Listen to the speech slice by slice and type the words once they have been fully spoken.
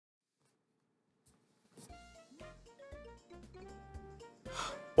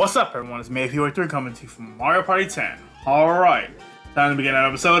What's up, everyone? It's Mayfield3 coming to you from Mario Party 10. Alright, time to begin an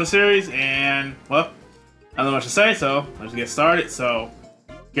episode of the series, and, well, nothing much to say, so let's get started. So,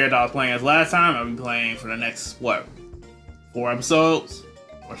 character I was playing as last time, I'll be playing for the next, 4 episodes?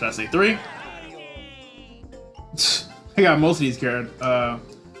 Or should I say 3? I got most of these characters,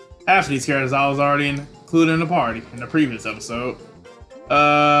 half of these characters I was already included in the party in the previous episode.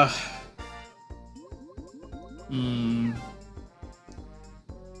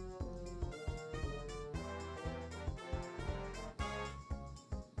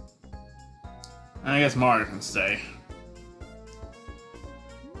 I guess Mario can stay.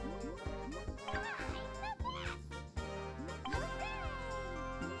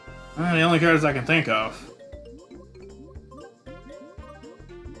 The only characters I can think of.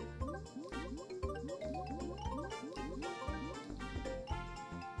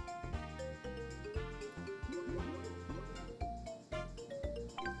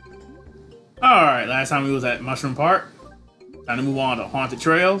 Alright, last time we was at Mushroom Park. Time to move on to Haunted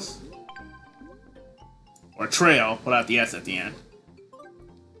Trails. Or Trail, without the S at the end.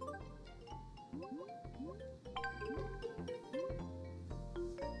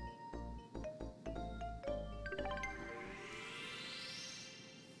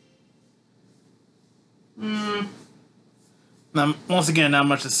 Now, once again, not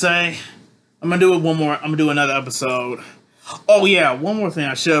much to say. I'm gonna do it one more. I'm gonna do another episode. Oh yeah, one more thing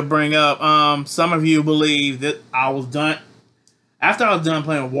I should bring up. Some of you believe that I was done after I was done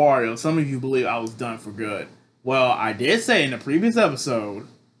playing with Wario. Some of you believe I was done for good. Well, I did say in the previous episode,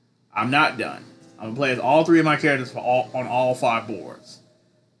 I'm not done. I'm gonna play as all 3 of my characters on all 5 boards.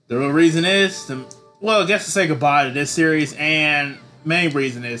 The real reason is I guess to say goodbye to this series, and main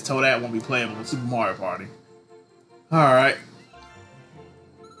reason is Toadette won't be playable in Super Mario Party. All right.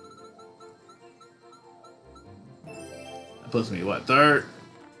 That puts me, what, 3rd?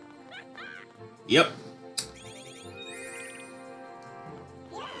 Yep.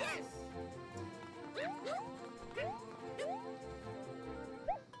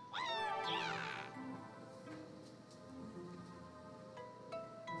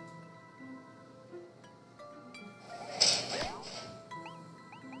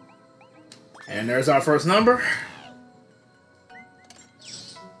 And there's our first number.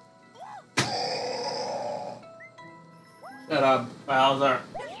 Shut up, Bowser.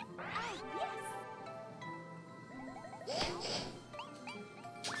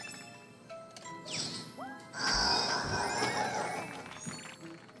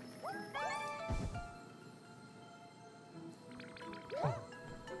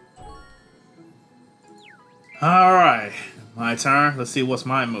 Alright, my turn. Let's see what's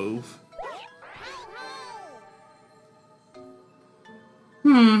my move.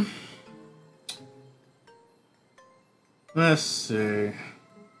 Let's see.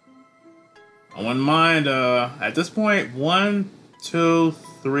 I wouldn't mind, at this point, 1, 2,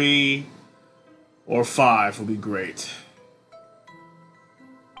 3, or 5 would be great.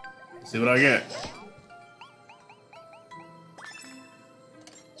 Let's see what I get.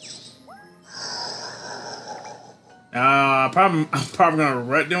 I'm probably gonna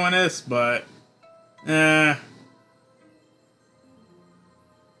regret doing this, but, you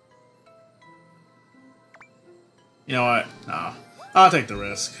know what? No. I'll take the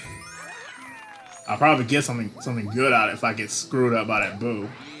risk. I'll probably get something good out of it if I get screwed up by that boo.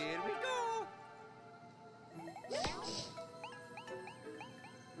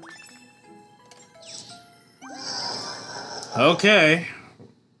 Okay.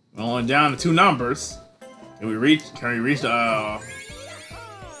 We're only down to 2 numbers. Can we reach the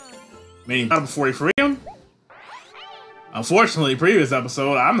meeting before we free him? Unfortunately, previous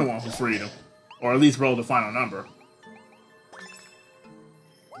episode, I'm the one who freed him. Or at least rolled the final number.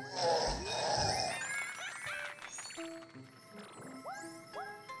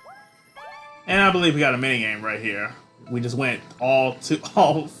 And I believe we got a minigame right here. We just went all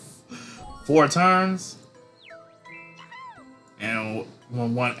 4 turns. And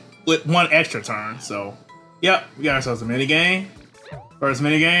with one extra turn, so yep, we got ourselves a minigame. First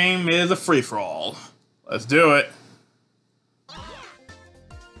minigame is a free-for-all. Let's do it.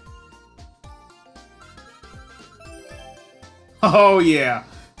 Oh yeah,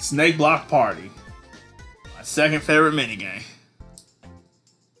 Snake Block Party. My second favorite minigame.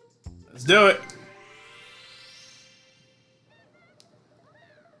 Let's do it.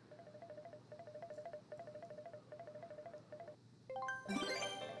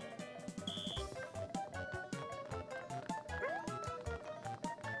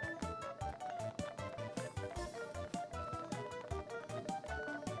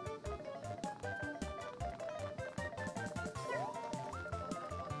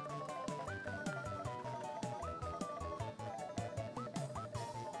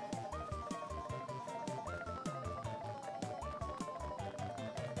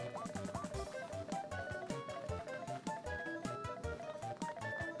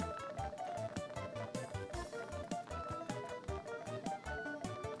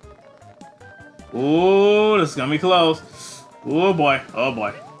 Ooh, this is gonna be close. Oh boy. Oh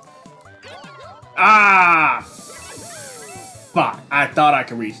boy. Ah! Fuck. I thought I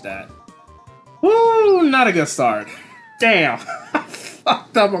could reach that. Woo! Not a good start. Damn. I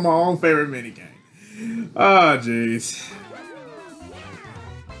fucked up on my own favorite minigame. Oh, jeez.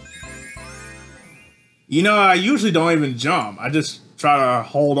 You know, I usually don't even jump. I just try to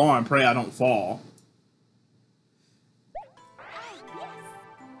hold on and pray I don't fall.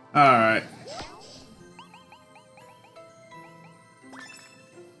 Alright.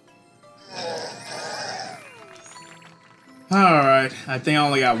 Alright. I think I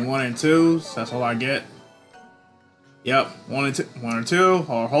only got 1 and 2, so that's all I get. Yep, 1 and 2, 1 or 2,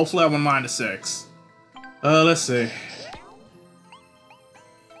 or hopefully I wouldn't mind a 6. Let's see.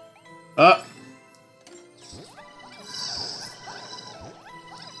 Up.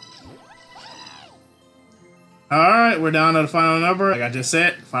 Alright, we're down to the final number. Like I just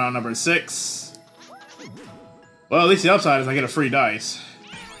said, final number is 6. Well, at least the upside is I get a free dice.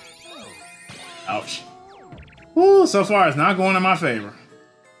 Ouch. Woo, so far it's not going in my favor.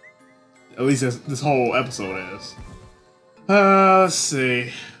 At least this whole episode is. Let's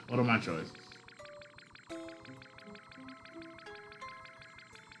see. What are my choices?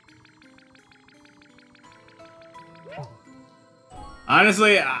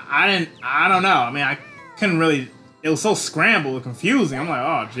 Honestly, I don't know. I mean, I couldn't really, it was so scrambled and confusing. I'm like,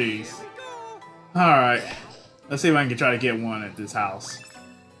 oh, jeez. Alright. Let's see if I can try to get one at this house.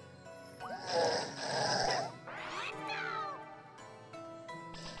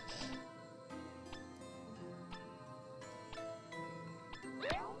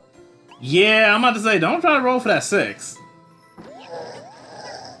 Yeah, I'm about to say, don't try to roll for that 6.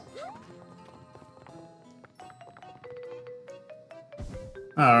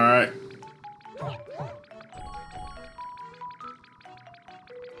 Alright.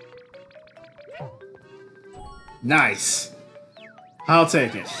 Nice. I'll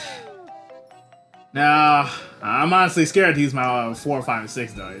take it. Now, I'm honestly scared to use my 4, 5, and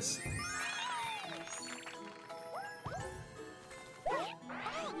 6 dice.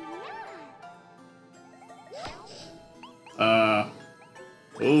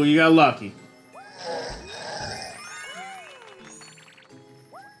 Oh, you got lucky.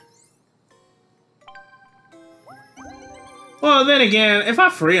 Well, then again, if I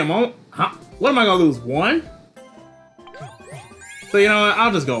free him, what am I gonna lose? 1? So, you know what?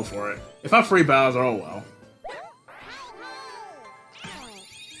 I'll just go for it. If I free Bowser, oh well.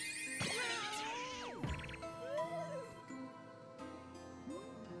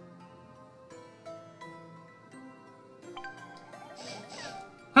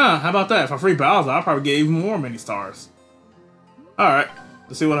 Huh, how about that? If I free Bowser, I'll probably get even more mini stars. Alright,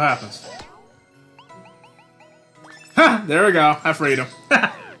 let's see what happens. Ha! There we go. I freed him.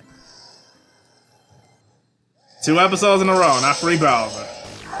 2 episodes in a row, and I free Bowser.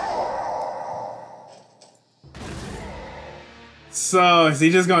 So, is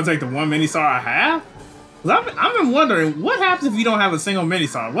he just gonna take the 1 mini star I have? Cause I've been wondering, what happens if you don't have a single mini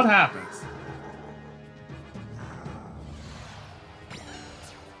star? What happens?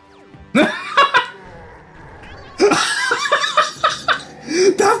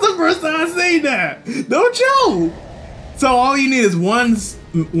 That's the first time I've seen that. No joke. So all you need is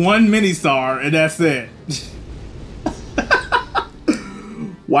one mini star, and that's it.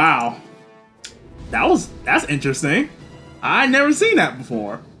 Wow, that's interesting. I never seen that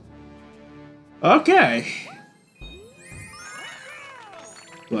before. Okay.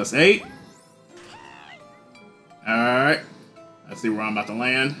 Plus 8. All right. Let's see where I'm about to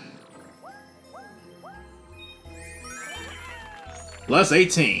land. Plus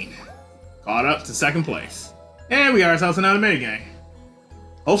 18. Caught up to 2nd place. And we got ourselves another minigame.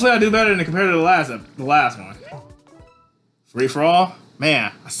 Hopefully I do better than compared to the last one. Free for all?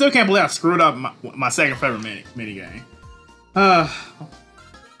 Man, I still can't believe I screwed up my second favorite minigame.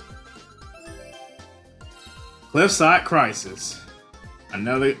 Cliffside Crisis.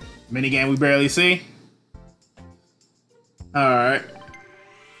 Another minigame we barely see. Alright.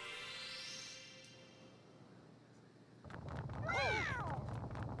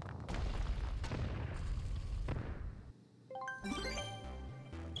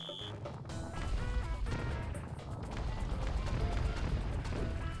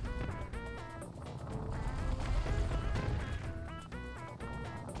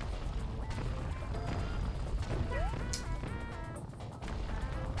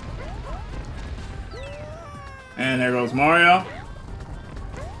 And there goes Mario.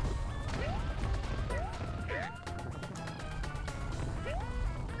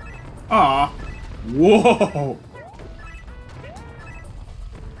 Aw. Whoa.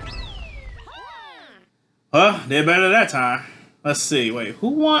 Huh? Did better that time. Let's see. Wait, who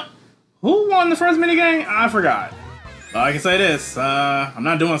won? Who won the first minigame? I forgot. But I can say this. I'm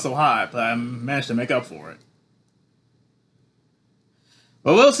not doing so hot, but I managed to make up for it.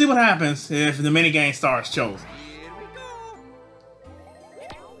 But we'll see what happens if the minigame starts chosen.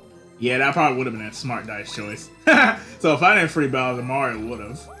 Yeah, that probably would have been a smart dice choice. So if I didn't free Bowser, Mario would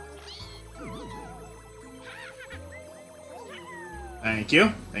have. Thank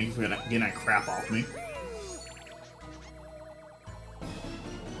you. Thank you for getting that crap off me.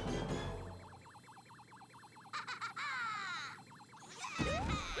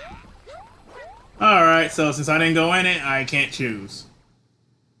 Alright, so since I didn't go in it, I can't choose.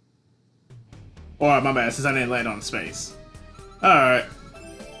 Or, my bad, since I didn't land on space. Alright.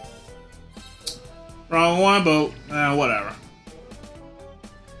 Wrong one, but whatever.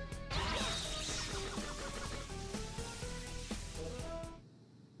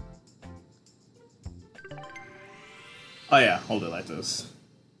 Oh yeah, hold it like this.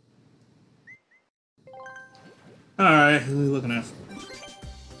 Alright, who are you looking at?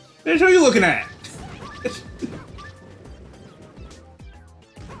 Bitch, who are you looking at?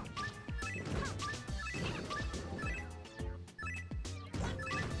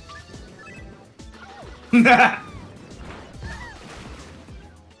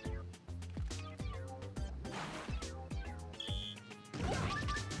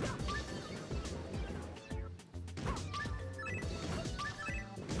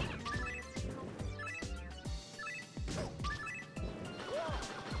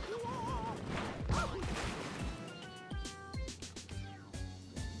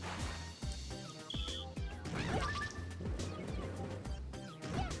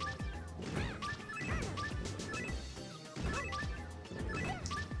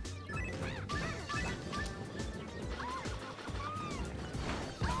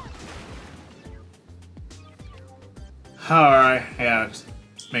 Alright, yeah,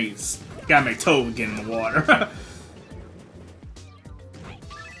 gotta make Toad get in the water.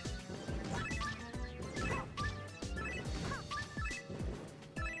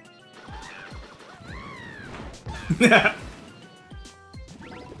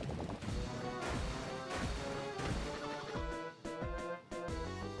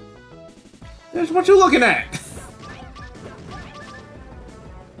 That's what you looking at?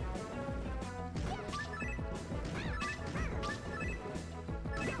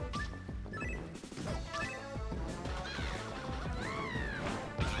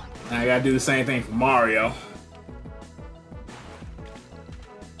 I gotta do the same thing for Mario.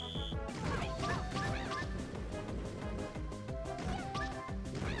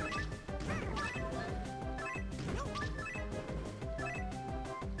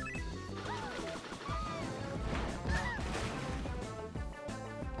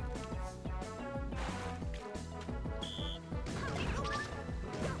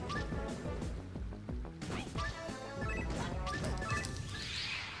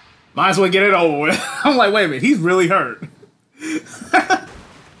 Might as well get it over with. I'm like, wait a minute, he's really hurt.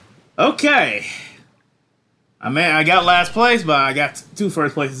 Okay. I got last place, but I got 2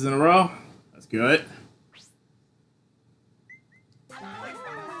 first places in a row. That's good.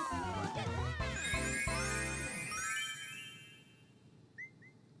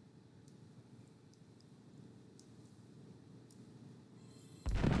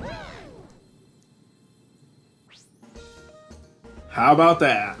 How about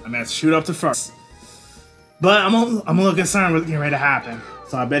that? I'm gonna have to shoot up to first. But I'm a little concerned with getting ready to happen.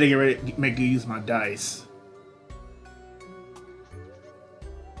 So I better get ready to make you use my dice.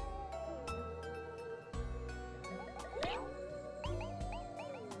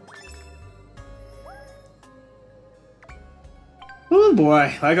 Oh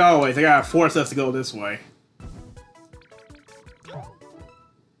boy, like always, I gotta force us to go this way.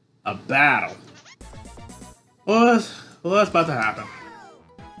 A battle. Well, that's about to happen.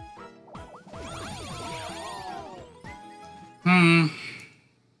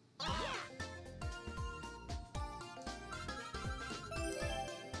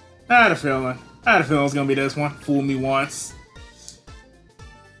 I had a feeling. I had a feeling it was gonna be this one. Fool me once.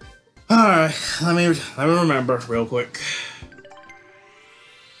 Alright, let me remember real quick.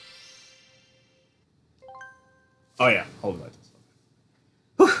 Oh yeah, hold it like this.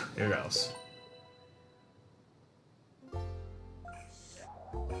 Whew, here it goes.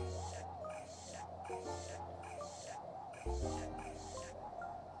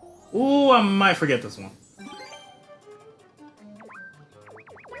 Ooh, I might forget this one.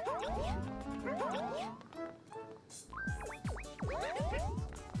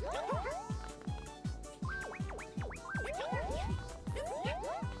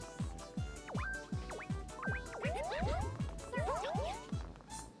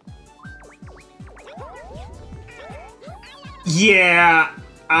 Yeah,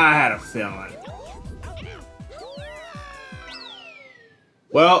 I had a feeling.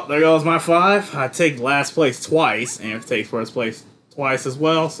 Well, there goes my 5. I take last place twice, and take first place twice as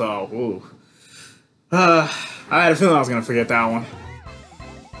well, so, ooh. I had a feeling I was gonna forget that one.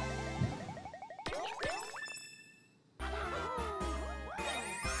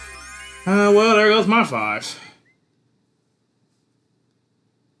 Well, there goes my 5.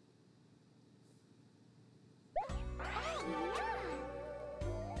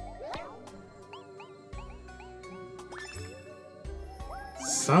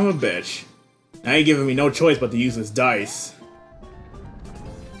 Son of a bitch. Now you're giving me no choice but to use this dice.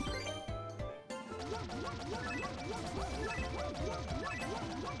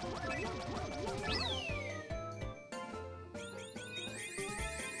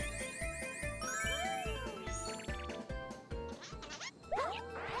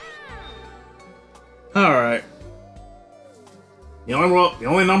 Alright. The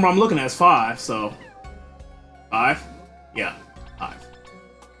only number I'm looking at is 5, so... 5? Yeah, 5.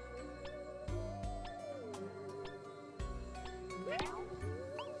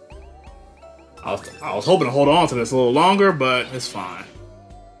 I was hoping to hold on to this a little longer, but it's fine.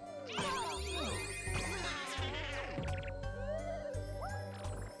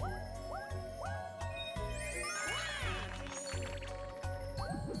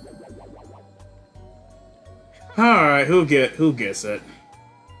 Alright, who gets it?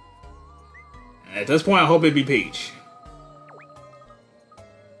 At this point, I hope it'd be Peach.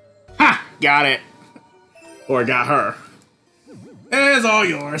 Ha! Got it. Or got her. It's all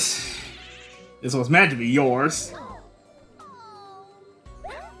yours. This was meant to be yours.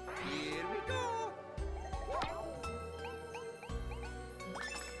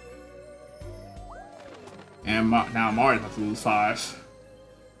 And now Mario's about to lose 5.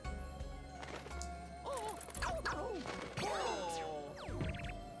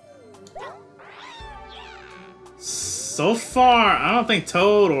 So far, I don't think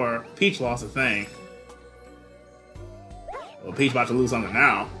Toad or Peach lost a thing. Well, Peach about to lose something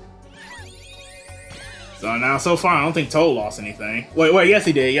now. So now, so far, I don't think Toad lost anything. Wait, yes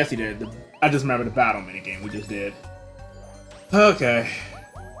he did, yes he did. I just remember the battle minigame we just did. Okay.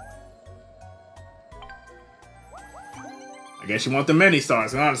 I guess you want the mini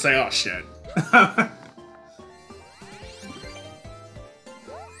stars. I'm gonna say, oh shit.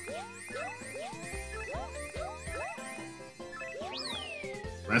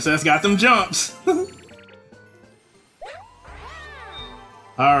 Princess got them jumps.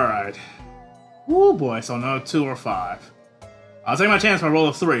 Alright. Oh boy, so no 2 or 5. I'll take my chance for a roll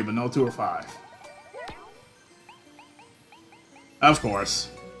of 3, but no 2 or 5. Of course.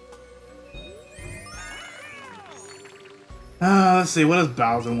 Let's see, what does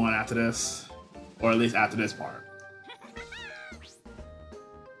Bowser want after this? Or at least after this part.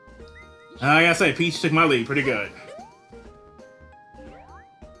 I gotta say, Peach took my lead pretty good.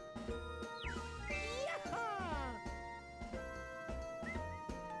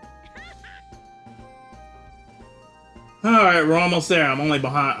 Alright, we're almost there. I'm only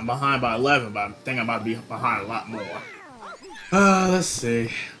behind by 11, but I think I'm about to be behind a lot more. Let's see.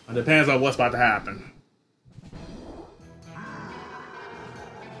 It depends on what's about to happen.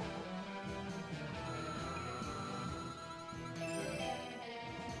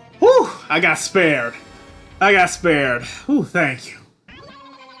 Whew! I got spared. I got spared. Whew, thank you.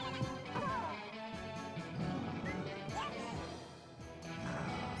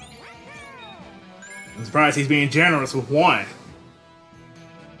 I'm surprised he's being generous with 1.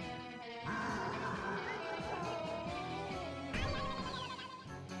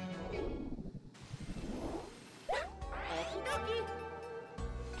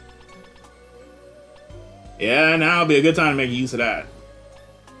 Yeah, now would be a good time to make use of that.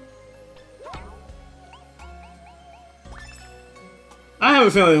 I have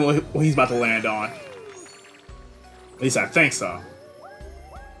a feeling what he's about to land on. At least I think so.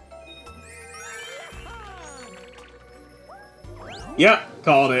 Yep,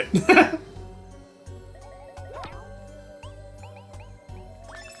 called it.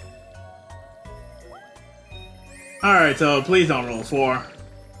 Alright, so please don't roll 4.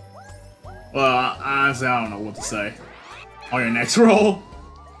 Well, honestly, I don't know what to say. On your next roll.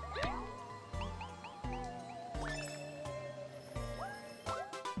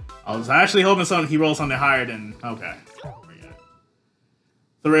 I was actually hoping he rolls something higher than... Okay.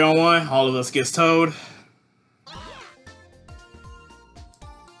 3 on 1, all of us gets Toad.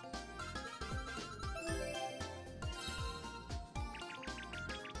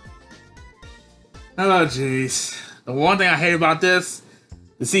 Oh, jeez. The one thing I hate about this,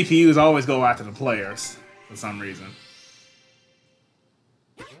 the CPUs always go after the players for some reason.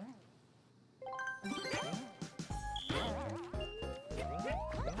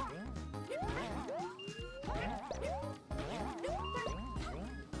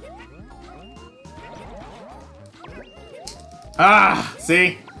 Ah,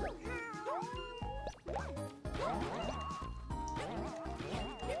 see?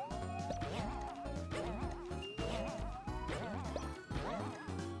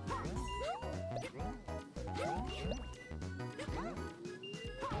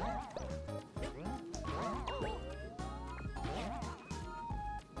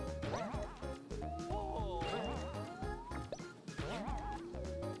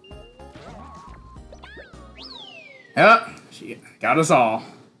 Yep, she got us all.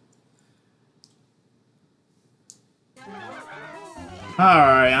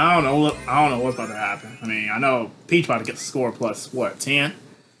 Alright, I don't know what's about to happen. I mean, I know Peach about to get the score plus what, 10?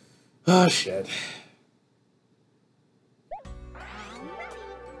 Oh shit.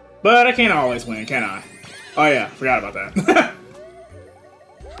 But I can't always win, can I? Oh yeah, forgot about that.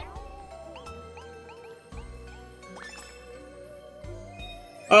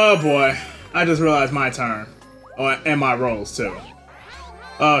 Oh boy, I just realized my turn. Oh, and my rolls too.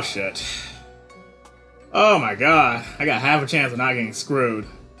 Oh shit. Oh my god, I got half a chance of not getting screwed.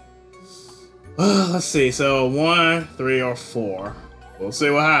 Let's see, so 1, 3, or 4. We'll see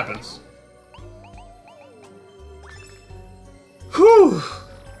what happens. Whew!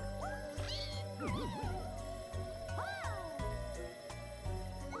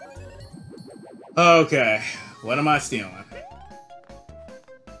 Okay, what am I stealing?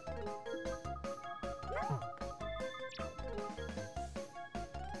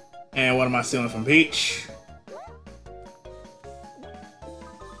 And what am I stealing from Peach?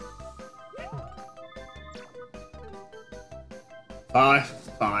 Five?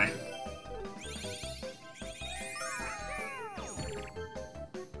 Fine.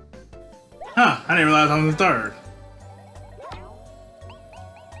 Huh, I didn't realize I was the third.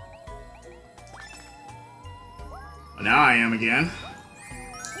 Well, now I am again.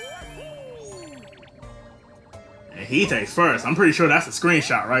 And he takes first. I'm pretty sure that's a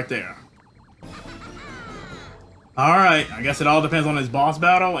screenshot right there. Alright, I guess it all depends on his boss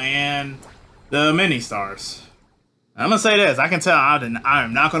battle and the mini-stars. I'm gonna say this, I can tell I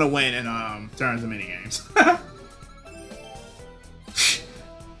am not gonna win in terms of mini-games.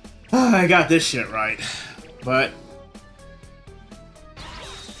 I got this shit right. But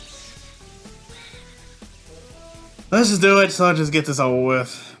let's just do it, so I'll just get this over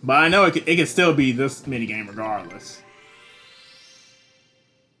with. But I know it can still be this minigame regardless.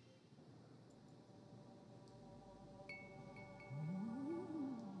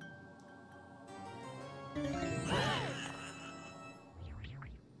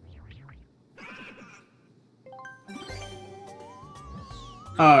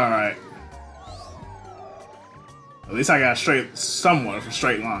 Alright. At least I got somewhat of a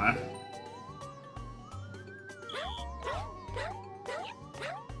straight line.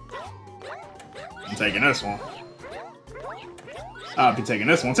 I'm taking this one. I'll be taking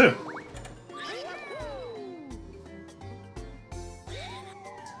this one too.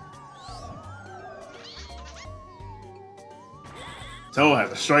 Toad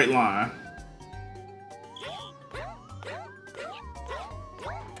has a straight line.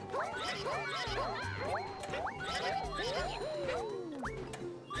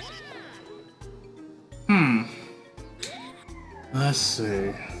 Let's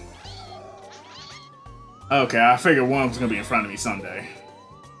see. Okay, I figured one was gonna be in front of me someday.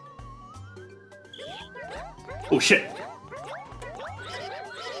 Oh shit!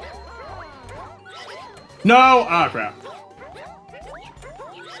 No! Ah, crap.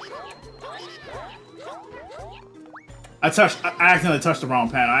 I accidentally touched the wrong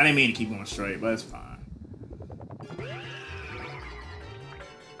panel. I didn't mean to keep going straight, but it's fine.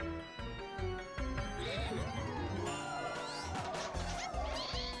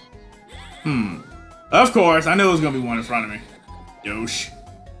 Of course, I knew there was gonna be one in front of me. Douche.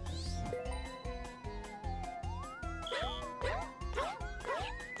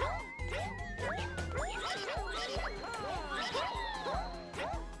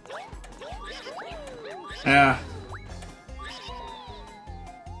 Yeah.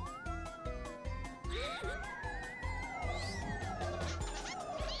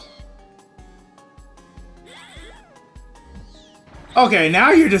 Okay,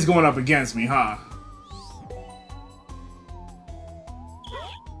 now you're just going up against me, huh?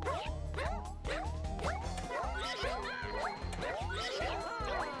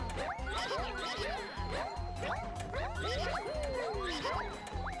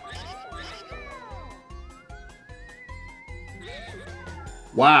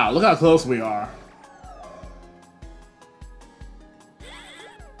 Wow, look how close we are.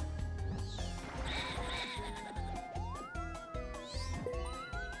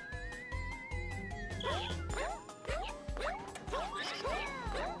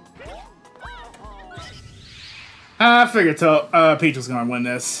 I figured Peach was gonna win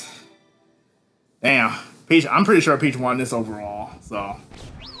this. Damn, Peach. I'm pretty sure Peach won this overall. So.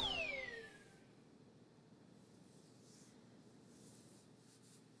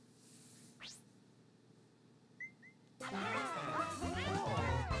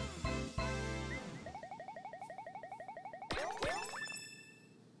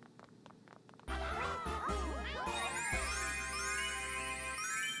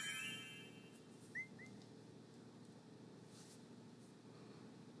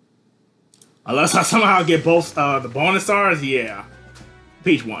 Unless I somehow get both the bonus stars, yeah.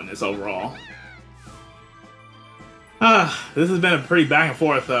 Peach won this overall. This has been a pretty back and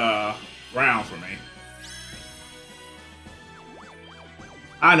forth round for me.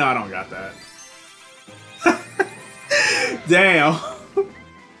 I know I don't got that. Damn.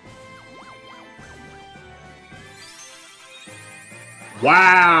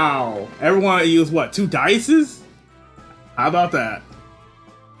 Wow. Everyone used what, 2 dices? How about that?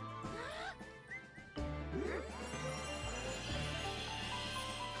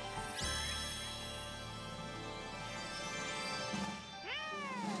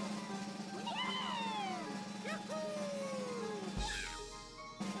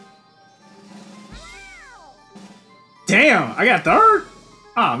 Damn, I got third?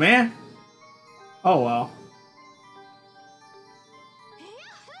 Oh man. Oh well.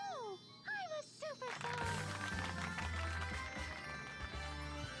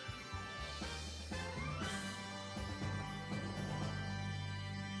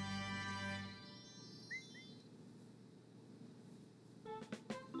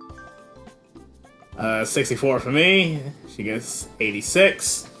 I'm 64 for me. She gets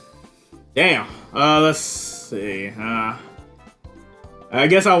 86. Damn. Let's see. I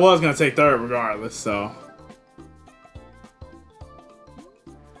guess I was gonna take third regardless, so.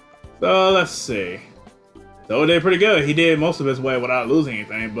 So let's see. So did pretty good. He did most of his way without losing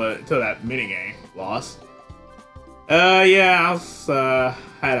anything, but until that minigame loss. Yeah, I was,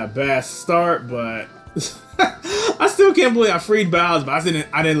 had a bad start, but I still can't believe I freed Bowser, but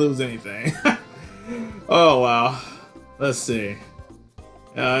I didn't lose anything. Oh wow. Let's see.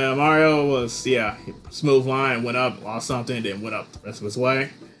 Mario was, yeah, smooth line, went up, lost something, then went up the rest of his way.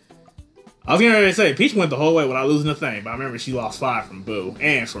 I was gonna say, Peach went the whole way without losing a thing, but I remember she lost 5 from Boo,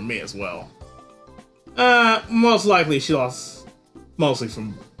 and from me as well. Most likely she lost mostly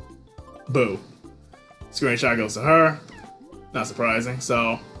from Boo. Screenshot goes to her. Not surprising.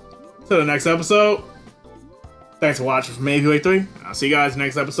 So, till the next episode. Thanks for watching from Heavyweight 3. I'll see you guys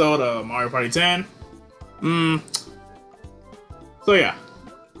next episode of Mario Party 10. So yeah.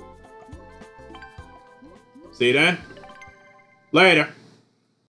 See you then. Later.